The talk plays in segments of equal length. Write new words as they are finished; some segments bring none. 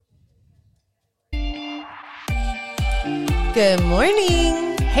Good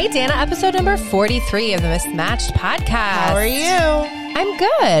morning. Hey, Dana, episode number 43 of the Mismatched podcast. How are you? I'm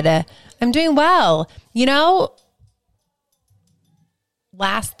good. I'm doing well. You know,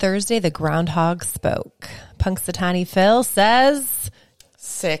 last Thursday, the Groundhog spoke. Punxsutawney Phil says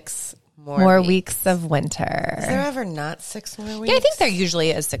 6 more weeks of winter. Is there ever not 6 more weeks? Yeah, I think there usually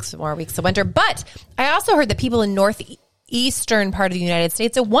is 6 more weeks of winter. But I also heard that people in northeastern part of the United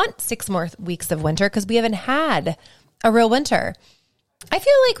States want 6 more weeks of winter because we haven't had a real winter. I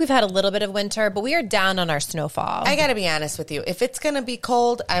feel like we've had a little bit of winter, but we are down on our snowfall. I got to be honest with you. If it's going to be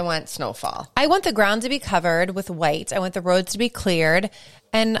cold, I want snowfall. I want the ground to be covered with white. I want the roads to be cleared.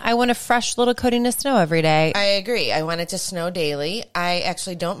 And I want a fresh little coating of snow every day. I agree. I want it to snow daily. I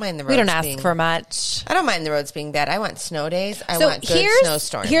actually don't mind the roads. We don't ask for much. I don't mind the roads being bad. I want snow days. I want good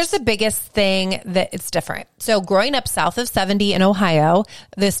snowstorms. Here's the biggest thing that it's different. So growing up south of 70 in Ohio,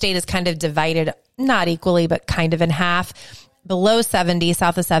 the state is kind of divided, not equally, but kind of in half. Below 70,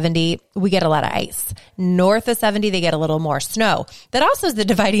 south of 70, we get a lot of ice. North of 70, they get a little more snow. That also is the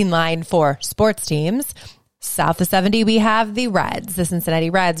dividing line for sports teams. South of 70, we have the Reds, the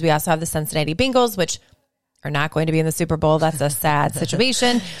Cincinnati Reds. We also have the Cincinnati Bengals, which are not going to be in the Super Bowl. That's a sad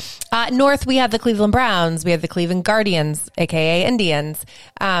situation. North, we have the Cleveland Browns. We have the Cleveland Guardians, a.k.a. Indians.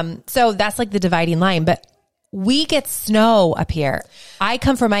 So that's like the dividing line. But we get snow up here. I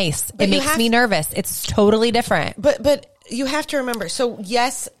come from ice. It makes me nervous. It's totally different. But you have to remember, so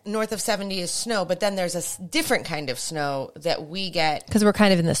yes, north of 70 is snow, but then there's a different kind of snow that we get. Because we're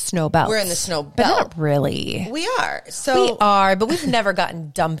kind of in the snow belt. We're in the snow belt. But not really. We are. So we are, but we've never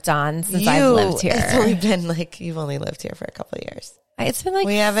gotten dumped on since I've lived here. It's only been like, you've only lived here for a couple of years. It's been like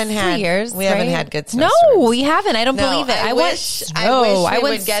we haven't 3 had, years. We haven't had good snow. No, we haven't. I don't believe it. I want snow. I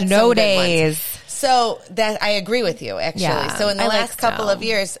want snow days. So that I agree with you, actually. Yeah, so in the last couple of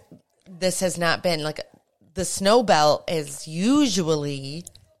years, this has not been like the snow belt is usually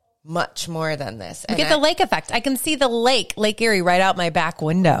much more than this. We get the lake effect. I can see the Lake Erie right out my back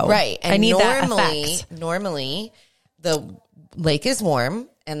window. Right. And I need that effect. Normally, the lake is warm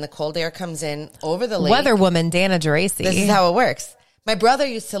and the cold air comes in over the lake. Weather woman, Dana Geraci. This is how it works. My brother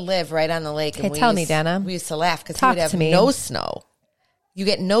used to live right on the lake. And tell me, Dana. We used to laugh because he would have no snow. You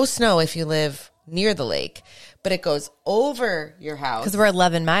get no snow if you live near the lake, but it goes over your house. Because we're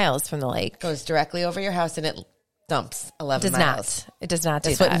 11 miles from the lake. It goes directly over your house and it dumps 11 miles. It does not do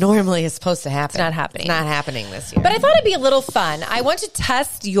that. That's what normally is supposed to happen. It's not happening. It's not happening this year. But I thought it'd be a little fun. I want to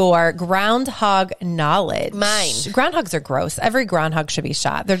test your groundhog knowledge. Mine. Groundhogs are gross. Every groundhog should be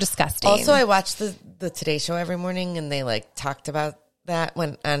shot. They're disgusting. Also, I watch the Today Show every morning and they like talked about that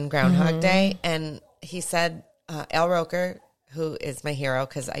on Groundhog Day. And he said, Al Roker, who is my hero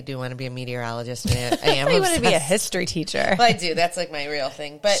because I do want to be a meteorologist. And I am. I want to be a history teacher. Well, I do. That's like my real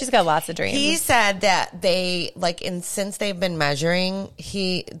thing. But she's got lots of dreams. He said that they since they've been measuring,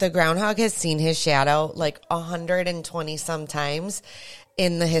 the groundhog has seen his shadow like 120 sometimes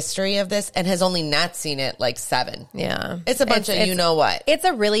in the history of this, and has only not seen it like 7. Yeah, it's a bunch of you know what. It's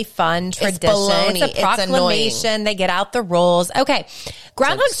a really fun tradition. It's baloney. It's a proclamation. They get out the rolls. Okay,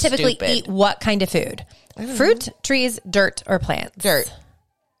 groundhogs typically stupid. eat what kind of food? Fruit, trees, dirt, or plants? Dirt.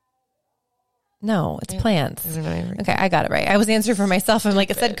 No, it's plants. I don't know. Okay, I got it right. I was answering for myself. I'm like,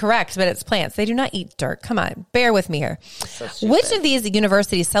 it said correct, but it's plants. They do not eat dirt. Come on, bear with me here. So Which of these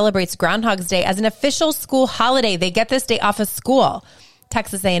universities celebrates Groundhog's Day as an official school holiday? They get this day off of school.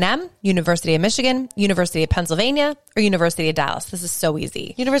 Texas A&M, University of Michigan, University of Pennsylvania, or University of Dallas. This is so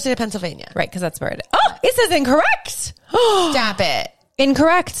easy. University of Pennsylvania. Right, because that's where it is. Oh, it says incorrect. Stop it.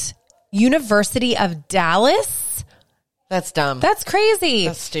 Incorrect. University of Dallas? That's dumb. That's crazy.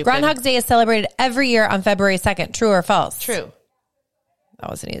 That's stupid. Groundhog's Day is celebrated every year on February 2nd. True or false? True. That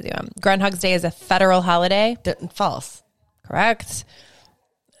was an easy one. Groundhog's Day is a federal holiday. False. Correct.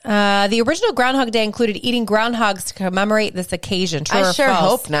 The original Groundhog Day included eating groundhogs to commemorate this occasion. True or false? I sure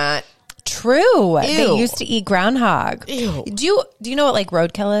hope not. True. Ew. They used to eat groundhog. Ew. Do you know what like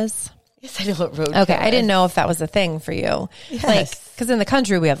roadkill is? Yes, I know what roadkill Okay, is. I didn't know if that was a thing for you. Yes. Like, because in the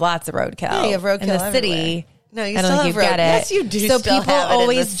country we have lots of roadkill. Yeah, you have roadkill in the everywhere. city. No, you I don't still think have you get it. Yes, you do. So still people have it in the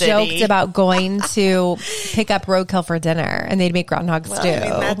always city. joked about going to pick up roadkill for dinner, and they'd make groundhog stew. I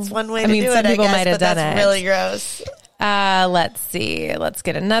mean, that's one way to do it. Some people might have done that's it. Really gross. Let's see. Let's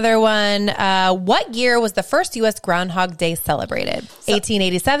get another one. What year was the first U.S. Groundhog Day celebrated?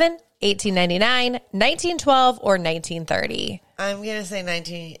 1887, 1899, 1912, or 1930? I'm going to say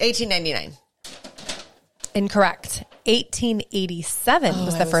 1899. Incorrect. 1887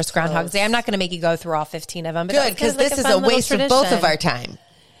 was the first Groundhog's Day. I'm not going to make you go through all 15 of them. But good, because this is a waste of both of our time.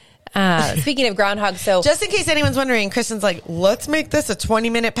 Speaking of groundhog, so just in case anyone's wondering, Kristen's like, let's make this a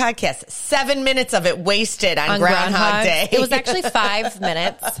 20-minute podcast. 7 minutes of it wasted on Groundhog Day. It was actually 5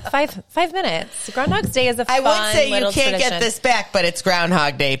 minutes. 5 minutes. Groundhog's Day is a fun I would say you little can't tradition. get this back, but it's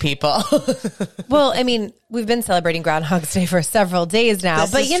Groundhog Day, people. Well, I mean, we've been celebrating Groundhog's Day for several days now,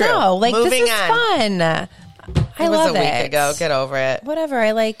 This but is you true. know, like Moving this is fun. I love it. It was a week ago. Get over it. Whatever.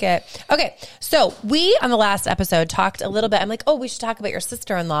 I like it. Okay. So we, on the last episode, talked a little bit. I'm like, oh, we should talk about your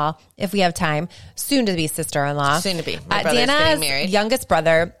sister-in-law if we have time. Soon to be sister-in-law. Soon to be. My brother's getting Dana's married. youngest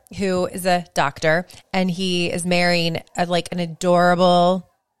brother, who is a doctor, and he is marrying like an adorable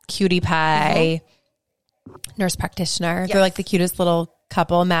cutie pie nurse practitioner. Yes. They're like the cutest little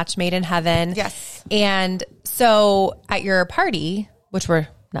couple, match made in heaven. Yes. And so at your party, which we're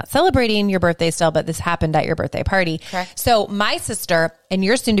not celebrating your birthday still, but this happened at your birthday party. Correct. So my sister and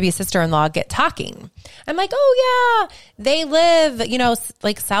your soon-to-be sister-in-law get talking. I'm like, oh yeah, they live, you know,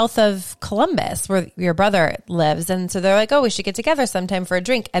 like south of Columbus where your brother lives. And so they're like, oh, we should get together sometime for a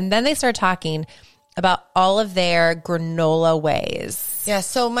drink. And then they start talking about all of their granola ways. Yeah,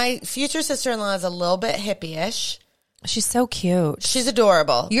 so my future sister-in-law is a little bit hippie-ish. She's so cute. She's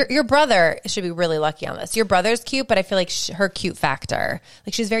adorable. Your brother should be really lucky on this. Your brother's cute, but I feel like her cute factor,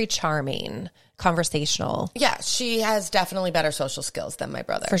 like she's very charming, conversational. Yeah, she has definitely better social skills than my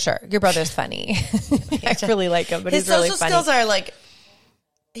brother. For sure. Your brother's funny. I really like him, but His he's really social funny. skills are like,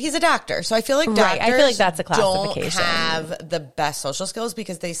 he's a doctor. So I feel like doctors Right, I feel like that's a classification. don't have the best social skills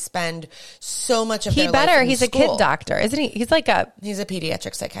because they spend so much of He their life better. in He's a school. kid doctor, isn't he? He's like a, He's a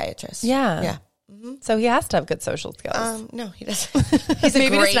pediatric psychiatrist. yeah. Yeah. So he has to have good social skills. No, he doesn't. He's a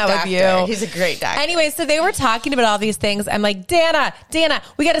Maybe just great not with doctor. you. He's a great doctor. Anyway, so they were talking about all these things. I'm like, Dana,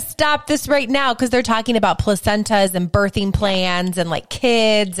 we got to stop this right now because they're talking about placentas and birthing plans and like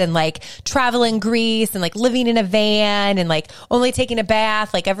kids and like travel in Greece and like living in a van and like only taking a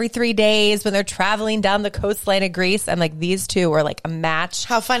bath like every 3 days when they're traveling down the coastline of Greece. I'm like, these two are like a match.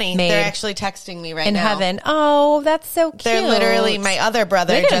 How funny. made They're actually texting me right in now. heaven. Oh, that's so cute. They're literally, my other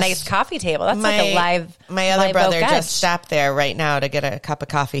brother They got a just, nice coffee table. That's like a live. my other live brother oak just edge. stopped there right now to get a cup of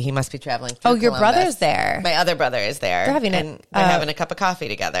coffee. He must be traveling through Oh, your Columbus. brother's there. My other brother is there. They're having and they're having a cup of coffee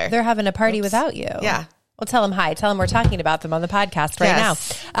together. They're having a party without you. Yeah. Well, tell them hi. Tell them we're talking about them on the podcast right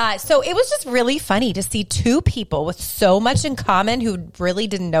Yes. now. So it was just really funny to see two people with so much in common who really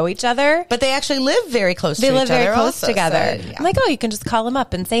didn't know each other. But they actually live very close to They each live other very close also, together. so, yeah. I'm like, oh, you can just call them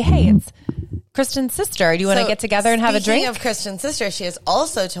up and say, hey, it's Kristen's sister. Do you want to So, get together and have a drink? Speaking of Kristen's sister, she has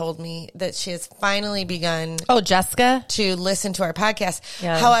also told me that she has finally begun Oh, Jessica? to listen to our podcast.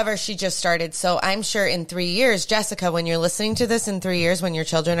 Yeah. However, she just started. So I'm sure in 3 years, Jessica, when you're listening to this in 3 years, when your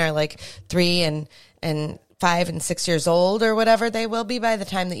children are like 3 and 5 and 6 years old or whatever they will be by the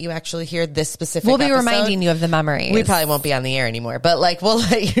time that you actually hear this specific We'll be episode, reminding you of the memories. We probably won't be on the air anymore, but like we'll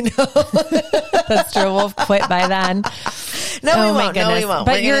let you know. That's true. We'll quit by then. No, Oh we my won't. goodness. No, we won't.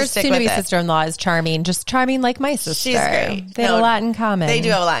 But We're your gonna stick soon-to-be with it. sister-in-law is charming. Just charming like my sister. She's great. They have a lot in common. They do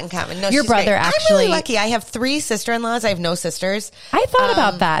have a lot in common. No, Your she's brother great. I'm actually- really lucky. I have 3 sister-in-laws. I have no sisters. I thought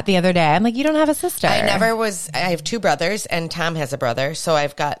about that the other day. I'm like, you don't have a sister. I have 2 brothers and Tom has a brother. So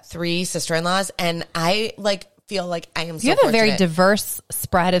I've got 3 sister-in-laws and I feel like I am so You have a very fortunate. diverse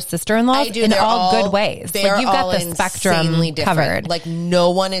spread of sister-in-laws I do. in They're all good ways. They're Like you've all got the spectrum insanely different. covered. Like no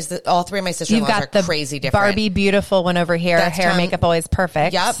one is. All 3 of my You've sister-in-laws got are the crazy different. Barbie beautiful one over here. That's Hair, Tom. makeup always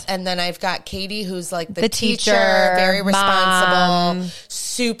perfect. Yep. And then I've got Katie, who's like the teacher, very responsible, mom.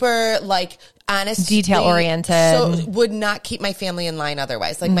 super honest, Detail-oriented. So would not keep my family in line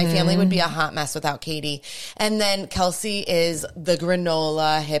otherwise. Like my family would be a hot mess without Katie. And then Kelsey is the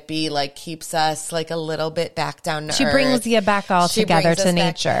granola hippie, keeps us a little bit back down to She earth. brings you back all She together brings to us back.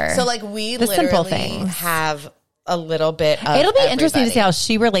 nature. So we The literally simple things. have a little bit of It'll be interesting to see everybody. how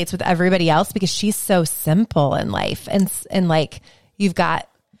she relates with everybody else because she's so simple in life. And you've got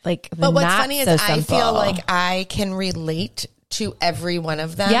the But what's not funny is so I simple. feel like I can relate to every one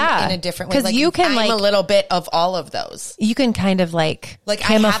of them Yeah. in a different way. 'Cause you can, I'm a little bit of all of those. you can kind of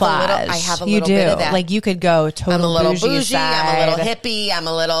camouflage. I have a you little do. bit of that. Like you could go total I'm a little bougie, bougie. I'm a little side. hippie. I'm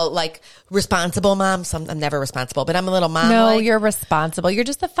a little responsible mom. I'm never responsible, but I'm a little mom. No, you're responsible. You're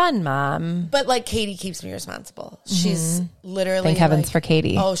just a fun mom. But Katie keeps me responsible. She's literally. Thank heavens for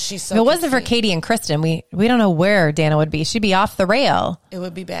Katie. Oh, she's so. If it wasn't for cute. Katie and Kristen, we don't know where Dana would be. She'd be off the rail. It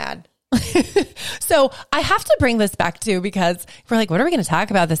would be bad. So I have to bring this back too, because we're like, what are we going to talk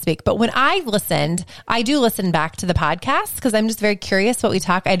about this week? But when I listened, I do listen back to the podcast because I'm just very curious what we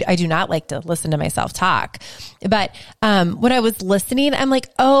talk. I do not like to listen to myself talk. But when I was listening, I'm like,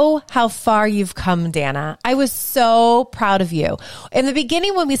 oh, how far you've come, Dana. I was so proud of you. In the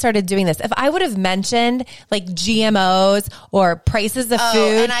beginning, when we started doing this, if I would have mentioned like GMOs or prices of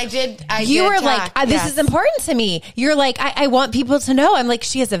food. And I did you were talk, like, this is important to me. You're like, I want people to know. I'm like,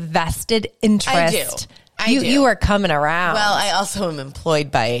 she has a vested interest. I do. You are coming around. Well, I also am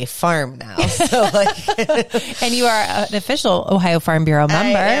employed by a farm now. So like, and you are an official Ohio Farm Bureau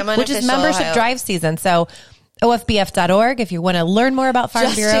member, which is membership drive season. So OFBF.org. If you want to learn more about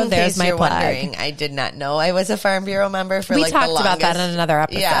Farm Bureau, there's my plug. Wondering, I did not know I was a Farm Bureau member for we like the longest. We talked about that in another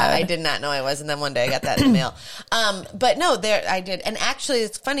episode. Yeah, I did not know I was. And then one day I got that in the mail. But no, I did. And actually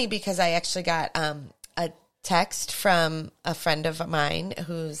it's funny because I actually got a text from a friend of mine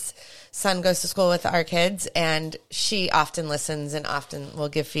whose son goes to school with our kids, and she often listens and often will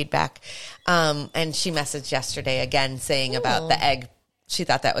give feedback. And she messaged yesterday again saying about the egg. She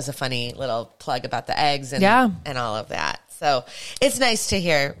thought that was a funny little plug about the eggs and all of that. So it's nice to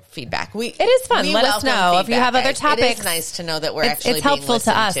hear feedback. It is fun. Let us know if you have other topics. It is nice to know that we're actually it's helpful being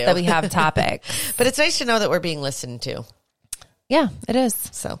to us to. That we have topics. But it's nice to know that we're being listened to. Yeah, it is.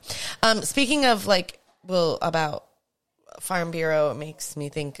 So speaking of about Farm Bureau, it makes me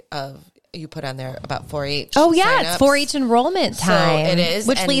think of, you put on there about 4-H. Oh yeah, it's 4-H enrollment time. So it is.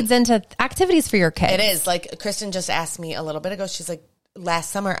 Which leads into activities for your kids. It is. Like Kristen just asked me a little bit ago, she's like,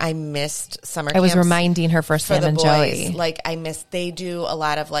 last summer I missed summer camps. I was reminding her for Sam and Joey. Like they do a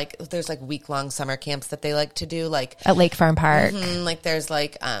lot of there's like week-long summer camps that they like to do, like at Lake Farm Park. Like there's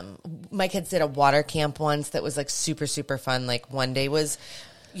like, my kids did a water camp once that was like super, super fun. Like one day was,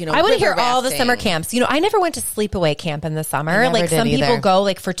 I want to hear all the summer camps. I never went to sleepaway camp in the summer. Like some people go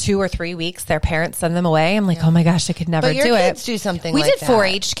like for 2 or 3 weeks, their parents send them away. I'm like, oh my gosh, I could never do it. Do something. We like did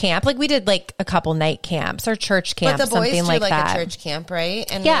 4-H camp. Like we did like a couple night camps or church camps, but the boys something do like like that. A church camp, right?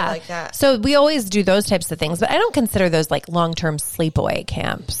 And yeah, like that. So we always do those types of things, but I don't consider those like long-term sleepaway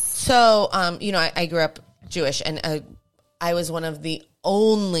camps. So, I grew up Jewish, and I was one of the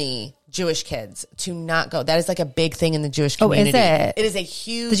only Jewish kids to not go. That is like a big thing in the Jewish community. Oh, is it? It is a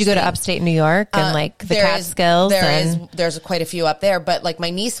huge Did you go to upstate New York and like the Catskills? There's quite a few up there, but like my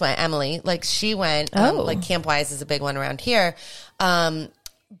niece went, Emily, like she went, like Camp Wise is a big one around here.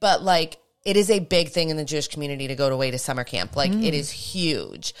 But like it is a big thing in the Jewish community to go away to summer camp. Like it is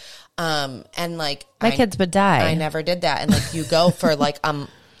huge. And like my kids would die. I never did that. And like you go for like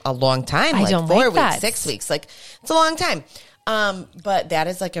a long time, like 4 weeks, 6 weeks. Like it's a long time. But that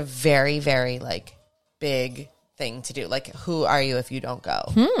is like a very, very like big thing to do. Like, who are you if you don't go?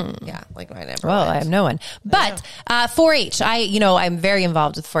 Yeah. Like I never. Well, went. I have no one, but, 4-H, I'm very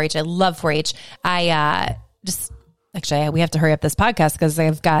involved with 4-H. I love 4-H. Actually, we have to hurry up this podcast because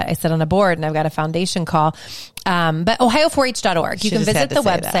I sit on a board and I've got a foundation call. But ohio4h.org. You can visit the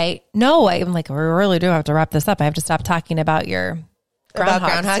website. No, I'm like, we really do have to wrap this up. I have to stop talking about your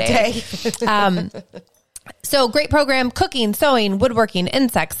Groundhog Day. So great program: cooking, sewing, woodworking,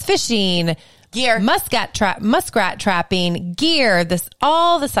 insects, fishing, gear, muskrat trapping, gear.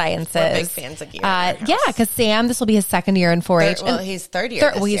 All the sciences. We're big fans of gear. Yeah, because Sam, this will be his second year in 4-H. He's third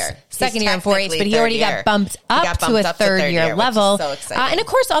year. He's second year in 4-H, but he already got bumped up to a third year level. So exciting. And of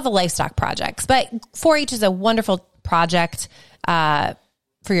course, all the livestock projects. But 4-H is a wonderful project for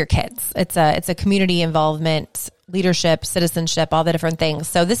your kids. It's a community involvement, leadership, citizenship, all the different things.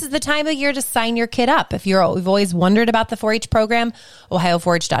 So this is the time of year to sign your kid up. If you've always wondered about the 4-H program,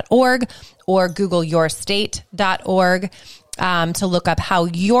 ohio4h.org or Google yourstate.org to look up how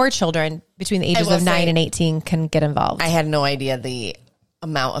your children between the ages of 9 and 18 can get involved. I had no idea the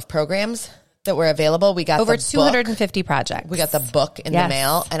amount of programs that were available. We got over 250 projects. We got the book in the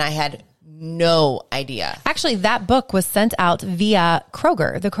mail, and I had no idea. Actually, that book was sent out via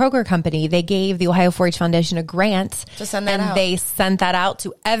Kroger, the Kroger company. They gave the Ohio 4-H Foundation a grant to send that out. And they sent that out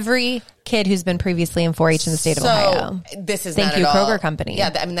to every kid who's been previously in 4-H in the state of Ohio. This is Thank not you, at all, Kroger company.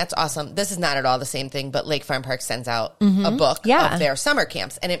 Yeah, I mean, that's awesome. This is not at all the same thing, but Lake Farm Park sends out a book of their summer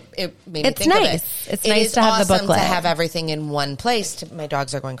camps, and it made me think of it. It's nice to have the booklet. To have everything in one place. My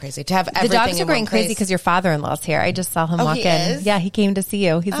dogs are going crazy. To have everything the dogs are in going one crazy place. because your father-in-law's here. I just saw him walk he in. is? Yeah, he came to see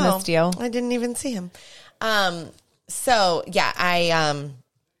you. He's missed you. I didn't even see him. So yeah,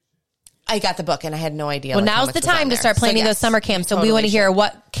 I got the book and I had no idea. Well, now's the time to start planning those summer camps. So we want to hear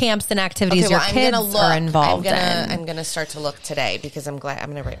what camps and activities your kids are involved in. I'm going to start to look today because I'm glad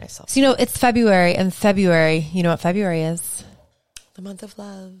I'm going to write myself. So, it's February, and February, you know what February is? The month of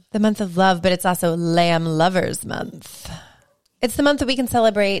love. The month of love, but it's also Lamb Lovers Month. It's the month that we can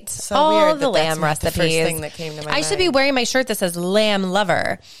celebrate all weird the that lamb that's recipes. the first thing that came to my I should be mind. wearing my shirt that says Lamb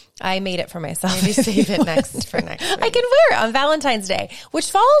Lover. I made it for myself. Maybe save it for next week. I can wear it on Valentine's Day, which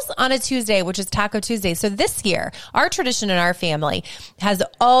falls on a Tuesday, which is Taco Tuesday. So this year, our tradition in our family has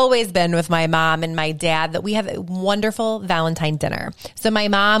always been with my mom and my dad that we have a wonderful Valentine dinner. So my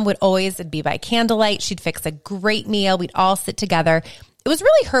mom would always be by candlelight. She'd fix a great meal. We'd all sit together. It was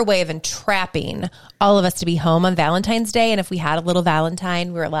really her way of entrapping all of us to be home on Valentine's Day. And if we had a little Valentine,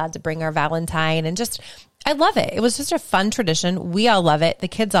 we were allowed to bring our Valentine, and just, I love it. It was just a fun tradition. We all love it. The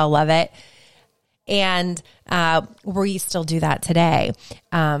kids all love it. And we still do that today.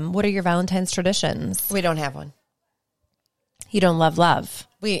 What are your Valentine's traditions? We don't have one. You don't love.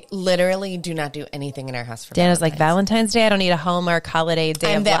 We literally do not do anything in our house for Dana's like, Valentine's Day, I don't need a Hallmark holiday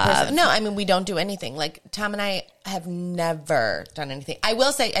day of love. Person. No, I mean, we don't do anything. Like, Tom and I have never done anything. I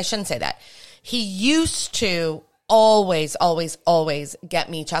will say, I shouldn't say that. He used to always get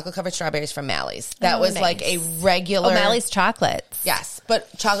me chocolate-covered strawberries from Mally's. That was nice. like a regular... Oh, Mally's chocolates. Yes, but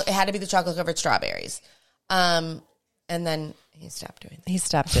it had to be the chocolate-covered strawberries. And then... He stopped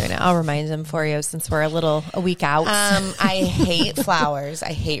doing it. I'll remind him for you since we're a week out. I hate flowers.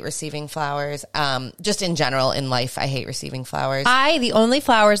 I hate receiving flowers. Just in general in life, I hate receiving flowers. The only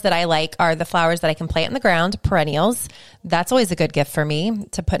flowers that I like are the flowers that I can plant in the ground, perennials. That's always a good gift for me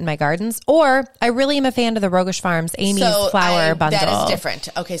to put in my gardens. Or I really am a fan of the Rogish Farms Amy's flower bundle. That is different.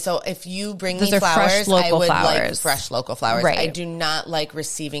 Okay, so if you bring Those me are flowers, fresh, local I would like flowers. fresh local flowers. Right. I do not like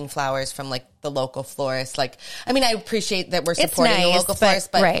receiving flowers from like the local florist. Like, I mean, I appreciate that we're supporting the local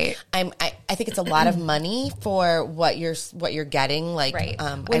florist, but right. I think it's a lot of money for what you're getting. Like, right.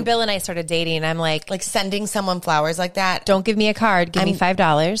 When Bill and I started dating, I'm like sending someone flowers like that. Don't give me a card. Give me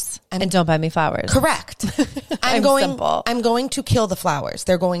 $5 and don't buy me flowers. Correct. Simple. I'm going to kill the flowers.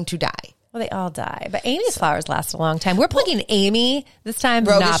 They're going to die. Well, they all die. But Amy's flowers last a long time. We're plugging Amy this time,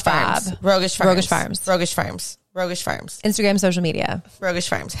 Rogish not Farms. Bob. Rogish Farms. Rogish Farms. Rogish Farms. Rogish Farms. Instagram, social media. Rogish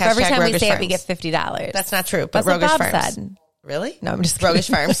Farms. For every time Rogish we say Farms. it, we get $50. That's not true, but That's Rogish what Bob Farms. said. Really? No, I'm just kidding. Rogish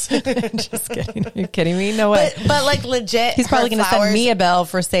Farms. Just kidding. Are you kidding me? No way. But like legit, He's probably going to send me a bill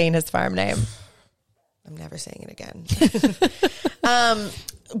for saying his farm name. I'm never saying it again.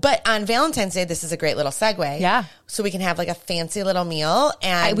 But on Valentine's Day, this is a great little segue. Yeah. So we can have like a fancy little meal,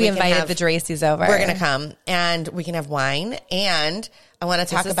 and we invited the Dracies over. We're going to come, and we can have wine. And I want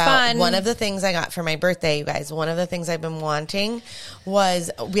to talk about fun. one of the things I got for my birthday, you guys. One of the things I've been wanting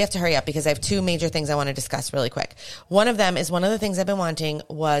was, we have to hurry up because I have two major things I want to discuss really quick. One of them is, one of the things I've been wanting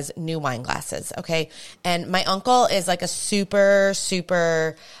was new wine glasses. Okay. And my uncle is like a super,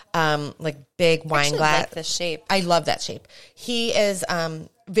 super, like big wine glass. I like this shape. I love that shape. He is,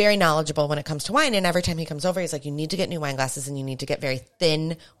 very knowledgeable when it comes to wine. And every time he comes over, he's like, you need to get new wine glasses, and you need to get very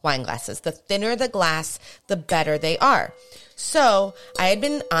thin wine glasses. The thinner the glass, the better they are. So I had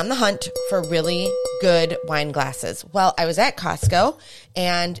been on the hunt for really good wine glasses. Well, I was at Costco,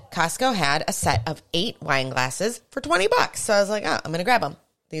 and Costco had a set of 8 wine glasses for $20. So I was like, oh, I'm going to grab them.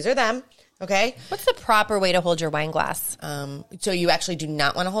 These are them. Okay. What's the proper way to hold your wine glass? So you actually do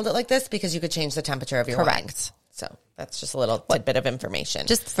not want to hold it like this, because you could change the temperature of your wine. So that's just a little tidbit of information.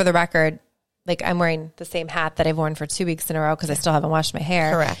 Just for the record, like, I'm wearing the same hat that I've worn for 2 weeks in a row because I still haven't washed my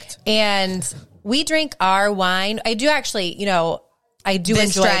hair. Correct. And we drink our wine. I do actually, I do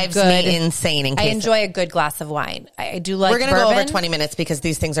this enjoy drives good. me insane. I enjoy a good glass of wine. I do like. We're going to bourbon. go over 20 minutes because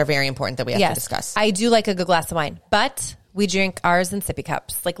these things are very important that we have to discuss. I do like a good glass of wine, but we drink ours in sippy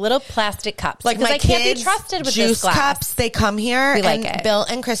cups, like little plastic cups. Like, my I can't kids' be trusted with juice this glass. cups, they come here. We like and it. Bill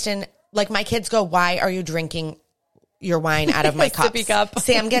and Kristen, like, my kids go, why are you drinking your wine out of my cups? Sippy cup.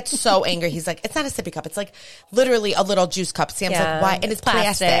 Sam gets so angry. He's like, it's not a sippy cup. It's like literally a little juice cup. Sam's like, why? And it's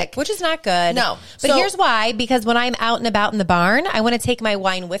plastic. which is not good. No. But So- here's why, because when I'm out and about in the barn, I want to take my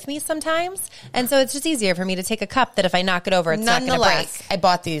wine with me sometimes. And so it's just easier for me to take a cup that if I knock it over, it's not going to break. Nonetheless, I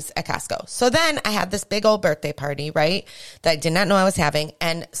bought these at Costco. So then I had this big old birthday party, right, that I did not know I was having.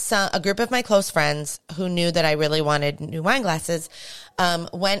 And a group of my close friends who knew that I really wanted new wine glasses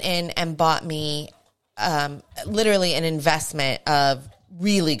went in and bought me literally an investment of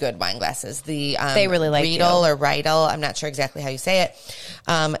really good wine glasses. They really like Riedel or Riedel. I'm not sure exactly how you say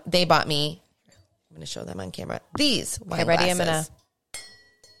it. They bought me, I'm going to show them on camera, these wine ready? glasses. I'm going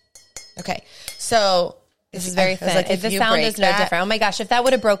to. Okay. So This is very thin. like, If the you sound break is no that, different. Oh my gosh, if that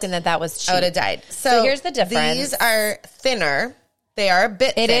would have broken that was cheap. I would have died. So here's the difference. These are thinner. They are a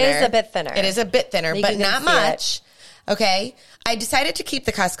bit thinner. It is a bit thinner. It is a bit thinner, You but can not see much. Okay. I decided to keep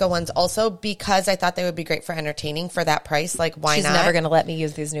the Costco ones also because I thought they would be great for entertaining for that price. Like, why She's not? never going to let me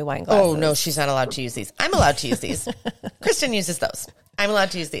use these new wine glasses. Oh, no, she's not allowed to use these. I'm allowed to use these. Kristen uses those. I'm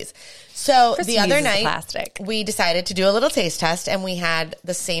allowed to use these. So the other night, plastic. we decided to do a little taste test, and we had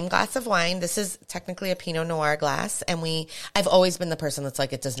the same glass of wine. This is technically a Pinot Noir glass, and I've always been the person that's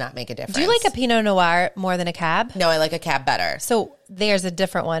like, it does not make a difference. Do you like a Pinot Noir more than a Cab? No, I like a Cab better. So there's a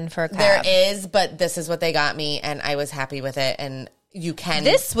different one for a Cab. There is, but this is what they got me, and I was happy with it, and you can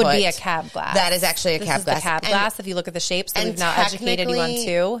This would be a Cab glass. That is actually a Cab glass. The Cab glass, if you look at the shapes that we've now educated you on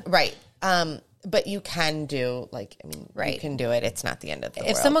too. Right. But you can do, you can do it. It's not the end of the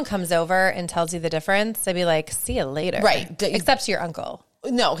world. If someone comes over and tells you the difference, I'd be like, see you later. Right. Except to your uncle.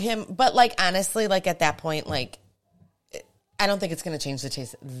 No, him. But, honestly, at that point, I don't think it's going to change the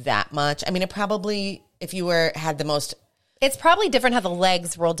taste that much. I mean, it probably, if you had the most... It's probably different how the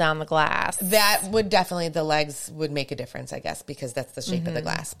legs roll down the glass. That would definitely, the legs would make a difference, I guess, because that's the shape of the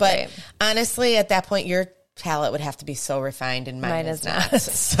glass. But honestly, at that point, your palate would have to be so refined, and mine is not.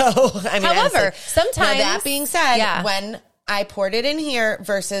 So, I mean, however, honestly, sometimes. Now, that being said, when I poured it in here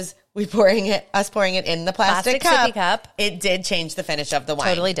versus pouring it in the plastic sippy cup, it did change the finish of the wine.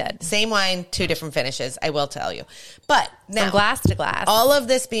 Totally did. Same wine, two different finishes, I will tell you. But now, from glass to glass. All of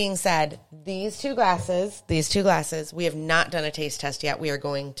this being said, these two glasses, we have not done a taste test yet. We are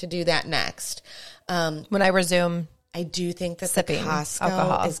going to do that next. When I resume. I do think that sipping the Costco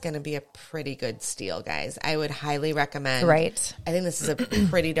alcohol is going to be a pretty good steal, guys. I would highly recommend. Right. I think this is a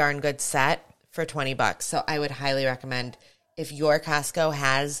pretty darn good set for $20. So I would highly recommend, if your Costco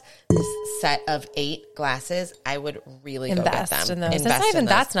has this set of 8 glasses, I would really invest go get them. In those.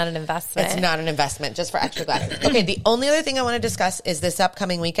 That's not an investment. It's not an investment, just for extra glasses. Okay, the only other thing I want to discuss is this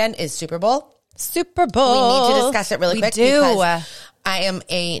upcoming weekend is Super Bowl. Super Bowl. We need to discuss it really quick. We do. Because I am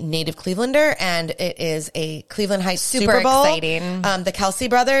a native Clevelander, and it is a Cleveland Heights Super Bowl. Exciting. The Kelsey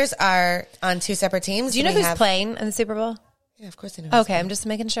brothers are on 2 separate teams. Do you know who's playing in the Super Bowl? Yeah, of course I know. Okay, I'm just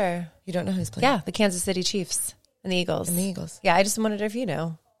making sure. You don't know who's playing? Yeah, the Kansas City Chiefs and the Eagles. Yeah, I just wondered if you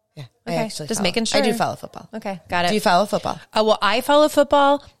know. Yeah, okay. I actually just making sure. I do follow football. Okay, got it. Do you follow football? Well, I follow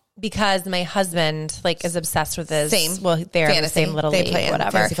football because my husband is obsessed with this. Same. Well, they're in the same little league,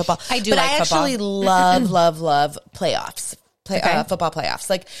 whatever. Fantasy football. I do, but like I football. actually love playoffs. Football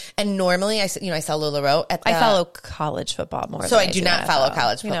playoffs. And normally I sell LuLaRoe at the, I follow college football more. So I do not follow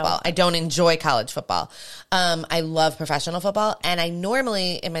college football. I don't enjoy college football. I love professional football, and I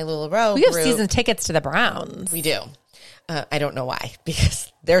normally in my LuLaRoe we have group, season tickets to the Browns. We do. I don't know why,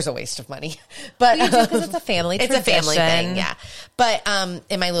 because there's a waste of money. But because it's a family tradition. It's a family thing, yeah. But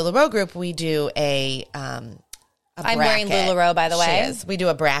in my LuLaRoe group, we do a I'm wearing LuLaRoe, by the way. She is. We do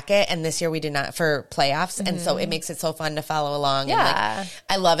a bracket, and this year we did not for playoffs, and so it makes it so fun to follow along. Yeah, and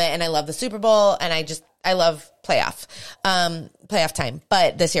I love it, and I love the Super Bowl, and I love playoff time.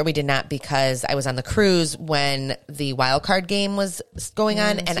 But this year we did not, because I was on the cruise when the wild card game was going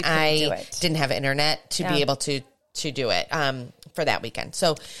on, and I didn't have internet to be able to do it for that weekend.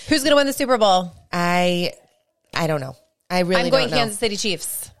 So who's going to win the Super Bowl? I don't know. I'm going Kansas City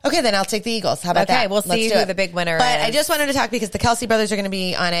Chiefs. Okay, then I'll take the Eagles. How about that? Okay, we'll see who the big winner is. But I just wanted to talk because the Kelsey brothers are going to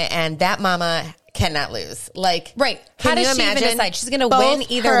be on it, and that mama cannot lose. Right. How does she even decide? She's going to win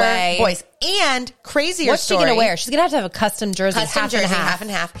either way. Boys. And crazier What's story. What's she going to wear? She's going to have a custom jersey, half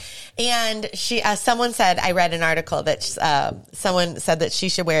and half. And she, someone said, I read an article that someone said that she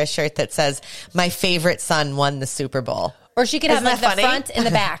should wear a shirt that says, "My favorite son won the Super Bowl." Or she could have the front and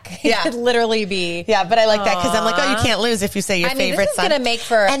the back. Yeah. It could literally be. Yeah, but I like that because I'm like, you can't lose if you say your favorite son. This is going to make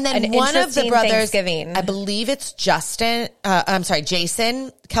for and then an one of the brothers, Thanksgiving. I believe it's Jason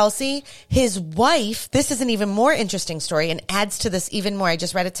Kelsey, his wife, this is an even more interesting story and adds to this even more. I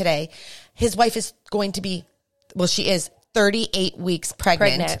just read it today. His wife is going to be, she is 38 weeks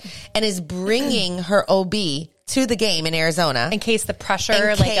pregnant. And is bringing her OB to the game in Arizona in case the pressure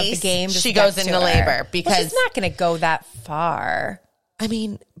of the game just she goes into labor, because she's not going to go that far. I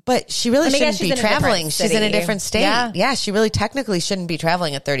mean, but she really shouldn't be traveling. She's in a different state. Yeah, she really technically shouldn't be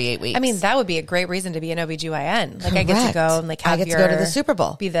traveling at 38 weeks. I mean, that would be a great reason to be an OBGYN. I get to go and I get to go to the Super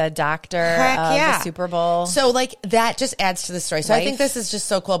Bowl. Be the doctor of the Super Bowl. So that just adds to the story. So I think this is just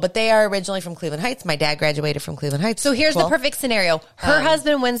so cool. But they are originally from Cleveland Heights. My dad graduated from Cleveland Heights. So here's the perfect scenario. Her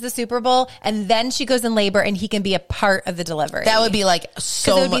husband wins the Super Bowl, and then she goes in labor, and he can be a part of the delivery. That would be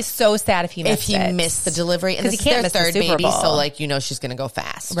so. It would be so sad if he missed the delivery, and this is their third baby. So she's going to go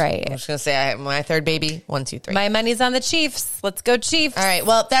fast. Right. I'm just going to say I have my third baby. 1, 2, 3. My money's on the Chiefs. Let's go Chiefs. All right.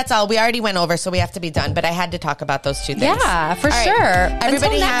 Well, that's all. We already went over, so we have to be done. But I had to talk about those 2 things. Yeah, for sure.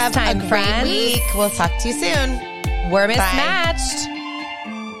 Everybody Until have next time, a great friends. week. We'll talk to you soon. We're mismatched.